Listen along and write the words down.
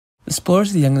Explorers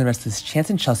of the Young and the Restless,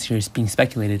 Chance and Chelsea are being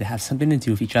speculated to have something to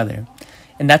do with each other.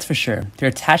 And that's for sure. They're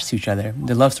attached to each other.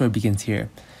 Their love story begins here.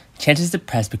 Chance is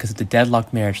depressed because of the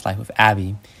deadlocked marriage life with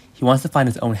Abby. He wants to find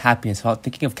his own happiness without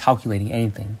thinking of calculating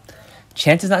anything.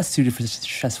 Chance is not suited for such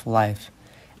a stressful life.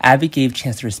 Abby gave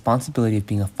Chance the responsibility of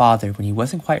being a father when he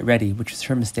wasn't quite ready, which was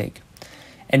her mistake.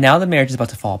 And now the marriage is about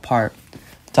to fall apart.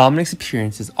 Dominic's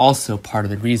appearance is also part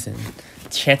of the reason.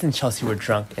 Chance and Chelsea were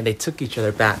drunk, and they took each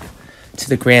other back to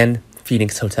the Grand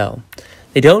Phoenix Hotel.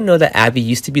 They don't know that Abby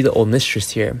used to be the old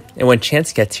mistress here, and when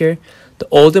Chance gets here, the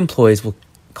old employees will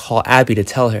call Abby to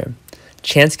tell her.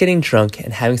 Chance getting drunk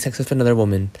and having sex with another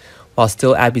woman while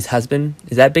still Abby's husband,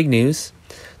 is that big news?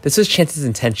 This was Chance's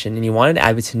intention, and he wanted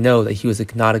Abby to know that he was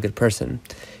not a good person,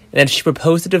 and that if she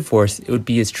proposed a divorce, it would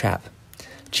be his trap.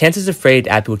 Chance was afraid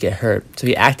Abby would get hurt, so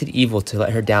he acted evil to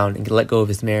let her down and let go of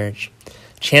his marriage.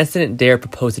 Chance didn't dare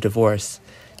propose a divorce.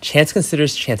 Chance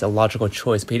considers Chance a logical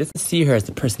choice, but he doesn't see her as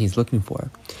the person he's looking for.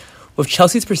 With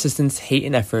Chelsea's persistence, hate,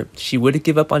 and effort, she would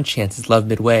give up on Chance's love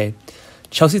midway.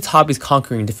 Chelsea's hobby is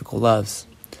conquering difficult loves.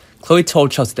 Chloe told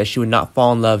Chelsea that she would not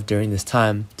fall in love during this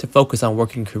time, to focus on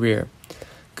work and career.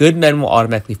 Good men will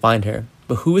automatically find her,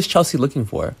 but who is Chelsea looking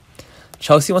for?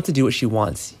 Chelsea wants to do what she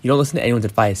wants. You don't listen to anyone's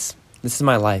advice. This is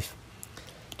my life.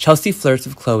 Chelsea flirts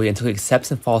with Chloe until he accepts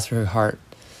and falls for her heart.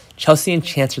 Chelsea and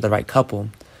Chance are the right couple.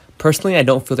 Personally, I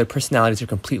don't feel their personalities are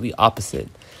completely opposite.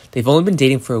 They've only been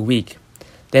dating for a week.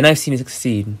 Then I've seen it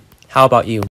succeed. How about you?